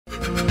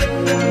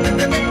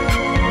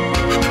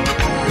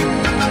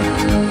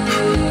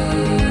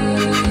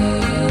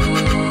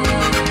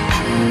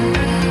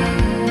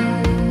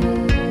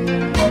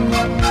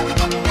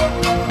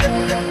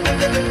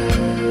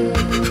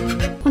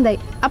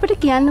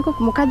කියන්නකො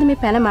මොකද්ද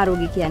මේ පැනමා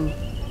රෝගය කියන්නේ?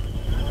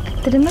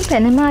 ඇත්තටම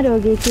පැනමා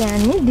රෝගය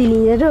කියන්නේ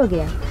දිලීර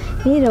රෝගයක්.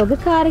 මේ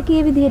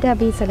රෝගකාරකයේ විදිහට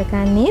අපි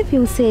සලකන්නේ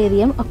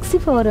ෆියුසේරියම්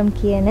ඔක්සිෆෝරම්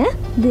කියන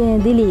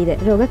දිලීර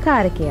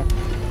රෝගකාරකය.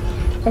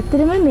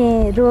 ඇත්තටම මේ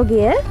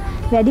රෝගය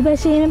වැඩි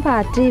වශයෙන්ම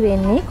පාත්‍රී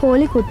වෙන්නේ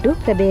කෝලි කුට්ටු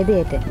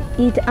ප්‍රභේදයට.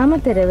 ඊට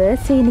අමතරව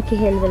සීනි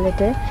කෙහෙල්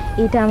වලට,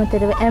 ඊට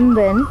අමතරව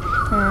ඇම්බන්,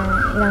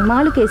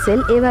 මාළු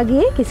කෙසෙල් ඒ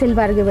වගේ කෙසෙල්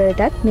වර්ග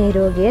වලටත්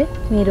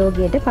මේ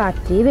රෝගයට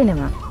පාත්‍රී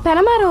වෙනවා.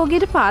 පැනමා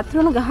රෝගයට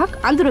පාත්‍ර වුණු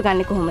ගහක්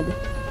අඳුරගන්නේ කොහොමද?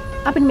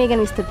 අපිට මේ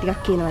ගැන විස්තර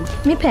ටිකක් කියනවද?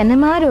 මේ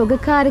පැනමා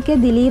රෝගකාරකයේ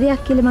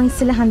දිලීරයක් කියලා මම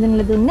ඉස්සෙල්ලා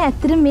හඳුන්වලා දුන්නා.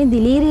 ඇත්තටම මේ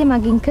දිලීරිය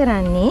මගින්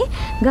කරන්නේ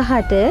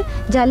ගහට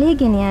ජලය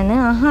ගෙන යන,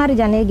 ආහාර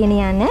ජලය ගෙන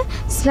යන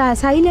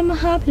සෛලම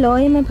හා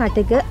ෆ්ලෝයම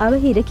පටක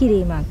අවහිර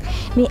කිරීමක්.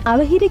 මේ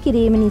අවහිර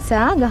කිරීම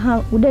නිසා ගහ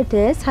උඩට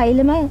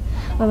සෛලම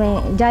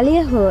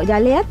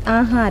ජලයත්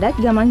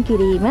ආහාරත් ගමන්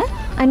කිරීම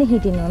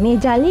අනහිටිනවා. මේ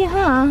ජලය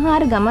හා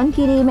ආහාර ගමන්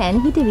කිරීම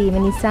අනහිටවීම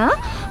නිසා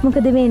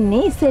මොකද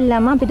වෙන්නේ?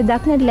 ඉස්සෙල්ලාම අපිට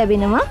දක්නට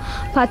ලැබෙනවා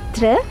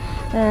පත්‍ර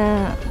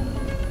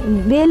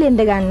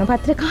වේලෙන්ද ගන්න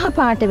පත්‍ර කහ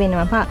පාට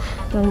වෙනවා.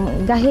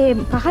 ගහේ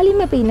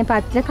පහළින්ම පින්න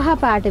පත්‍ර කහ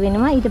පාට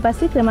වෙනවා. ඊට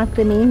පස්සේ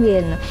ක්‍රමක්‍රමයෙන්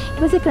වේලනවා. ඊට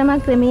පස්සේ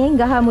ක්‍රමක්‍රමයෙන්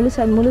ගහ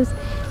මුළු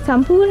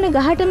සම්පූර්ණ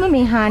ගහටම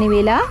මේ හානි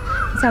වෙලා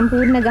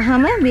සම්පූර්ණ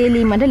ගහම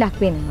වේලීමට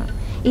ලක් වෙනවා.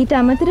 ඊට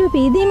අමතරව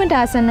පීදීමට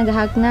ආසන්න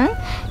ගහක් නම්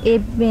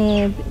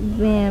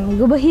ඒ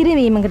ගොබහිර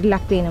වීමකට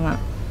ලක් වෙනවා.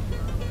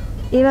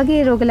 ඒ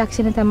වගේ රෝග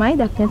ලක්ෂණ තමයි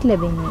දක්නට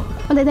ලැබෙන්නේ.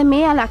 හොඳයි, දැන්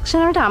මේ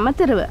ලක්ෂණ වලට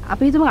අමතරව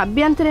අපි හිතමු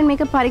අභ්‍යන්තරයෙන්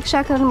මේක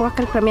පරීක්ෂා කරන මොකක්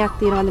හරි ක්‍රමයක්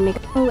තියෙනවද මේක?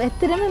 ඔව්,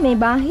 ඇත්තටම මේ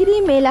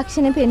බාහිරින් මේ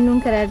ලක්ෂණ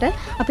පෙන්눔 කරාට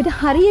අපිට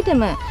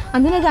හරියටම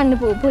අඳුන ගන්න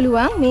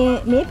පුළුවන්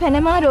මේ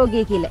පැනමා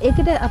රෝගය කියලා.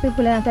 ඒකට අපි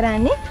පුළුවන්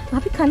කරන්නේ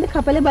අපි කඳ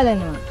කපල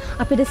බලනවා.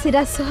 අපිට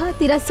සිරස් සහ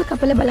තිරස්ස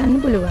කපල බලන්න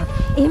පුළුවන්.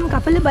 එහෙම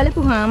කපල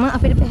බලපුවාම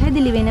අපිට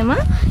පැහැදිලි වෙනවා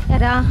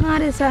අර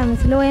ආහාර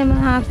ස්ලෝයම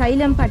හා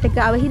සෛලම් පටක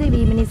අවහිර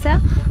වීම නිසා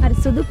අර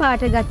සුදු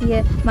පාට ගතිය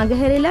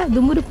මගහැරලා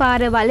දුමුරු පාර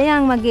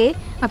වලයන් වගේ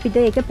අපිට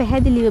ඒක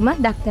පැහැදිලිවම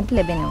දක්නට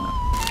ලැබෙනවා.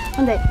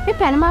 හොඳයි, මේ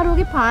පැනමා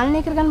රෝගේ පාලනය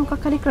කරගන්න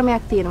මොකක් හරි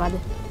ක්‍රමයක් තියෙනවද?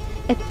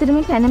 ඇත්තටම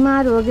පැනමා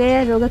රෝගය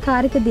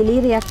රෝගකාරක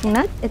දිලීරයක්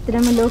වුණත්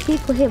ඇත්තටම ලෝකේ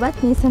කොහෙවත්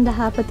මේ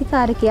සඳහා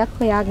ප්‍රතිකාරකයක්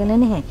හොයාගෙන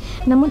නැහැ.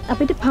 නමුත්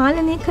අපිට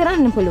පාලනය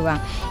කරන්න පුළුවන්.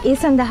 ඒ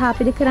සඳහා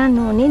අපිට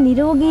කරන්න ඕනේ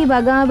නිරෝගී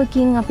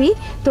වගාවකින් අපි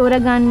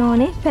තෝරගන්න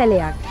ඕනේ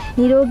පැලයක්.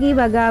 නිරෝගී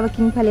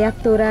වගාවකින්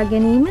පැලයක් තෝරා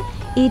ගැනීම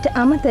ඊට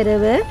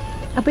අමතරව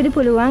අපිට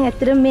පුළුවන්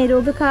ඇත්තටම මේ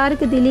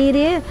රෝගකාරක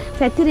දිලීරය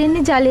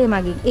පැතිරෙන්නේ ජලය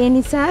මගින්. ඒ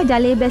නිසා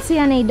ජලයේ බැස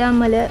යන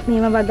ඉඩම් වල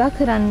මේවා වගා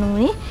කරන්න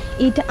ඕනේ.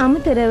 ඊට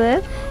අමතරව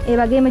ඒ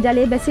වගේම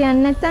ජලයේ බැස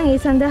යන්නේ නැත්නම් ඒ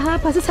සඳහා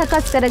පස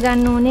සකස්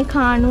කරගන්න ඕනේ.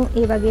 කාණු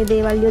ඒ වගේ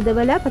දේවල්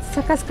යොදවලා පස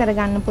සකස්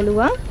කරගන්න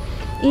පුළුවන්.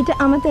 ඊට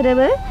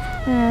අමතරව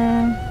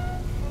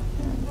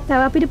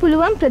තව අපිට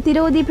පුළුවන්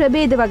ප්‍රතිරෝධී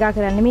ප්‍රභේද වගා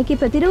කරන්න. මේකේ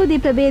ප්‍රතිරෝධී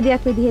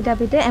ප්‍රභේදයක් විදිහට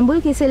අපිට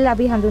ඇඹුල් කෙසෙල්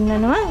අපි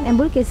හඳුන්වනවා.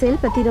 ඇඹුල් කෙසෙල්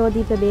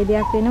ප්‍රතිරෝධී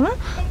ප්‍රභේදයක් වෙනවා.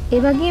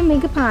 ඒ වගේම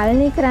මේක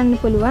පාලනය කරන්න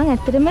පුළුවන්.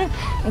 ඇත්තටම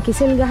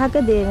කෙසෙල්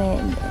ගහක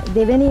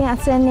දෙවෙනි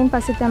අස්වැන්නෙන්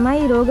පස්සේ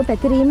තමයි රෝග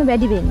පැතිරීම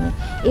වැඩි වෙන්නේ.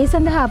 ඒ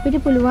සඳහා අපිට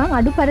පුළුවන්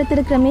අඩු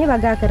පරතර ක්‍රමයේ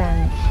වගා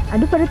කරන්න.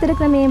 අඩු පරතර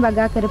ක්‍රමයේ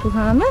වගා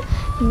කරපුවාම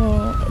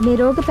මේ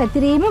රෝග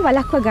පැතිරීම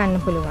වළක්වා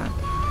ගන්න පුළුවන්.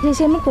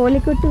 විශේෂයෙන්ම කෝලි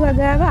කුට්ටු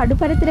වගාව අඩු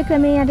පරතර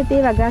ක්‍රමයේ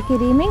යටතේ වගා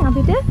කිරීමෙන්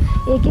අපිට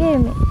ඒකේ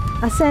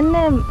අසන්න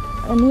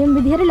නියම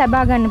විදිහට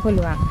ලබා ගන්න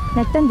පුළුවන්.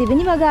 නැත්තම්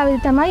දෙවෙනි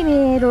වගාවේදී තමයි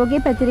මේ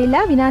රෝගේ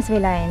පැතිරිලා විනාශ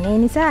වෙලා යන්නේ. ඒ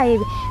නිසා ඒ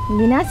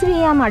විනාශ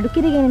වීම අඩු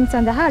කර ගැනීම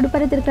සඳහා අඩු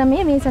පරතර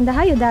ක්‍රමය මේ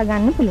සඳහා යොදා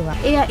ගන්න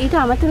පුළුවන්. ඊට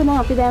අමතරව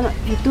අපි දැන්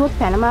හිතුවොත්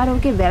පැනමා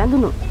රෝගේ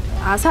වැළඳුණු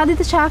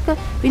ආසාදිත ශාක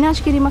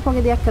විනාශ කිරීමක්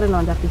වගේ දෙයක්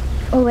කරනවද අපි?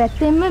 ඔව්,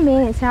 ඇත්තෙන්ම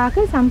මේ ශාක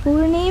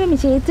සම්පූර්ණයෙන්ම මේ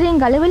ක්ෂේත්‍රයෙන්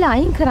ගලවලා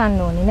අයින් කරන්න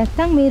ඕනේ.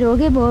 නැත්නම් මේ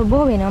රෝගේ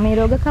බෝ වෙනවා. මේ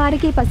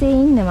රෝගකාරකයේ පසේ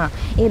ඉන්නවා.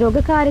 ඒ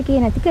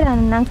රෝගකාරකයේ නැති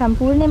කරන්න නම්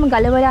සම්පූර්ණයෙන්ම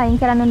ගලවලා අයින්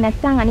කරන්න ඕනේ.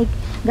 නැත්නම් අනිත්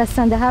ගස්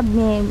සඳහා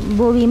මේ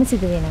බෝ වීම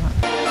සිදු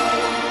වෙනවා.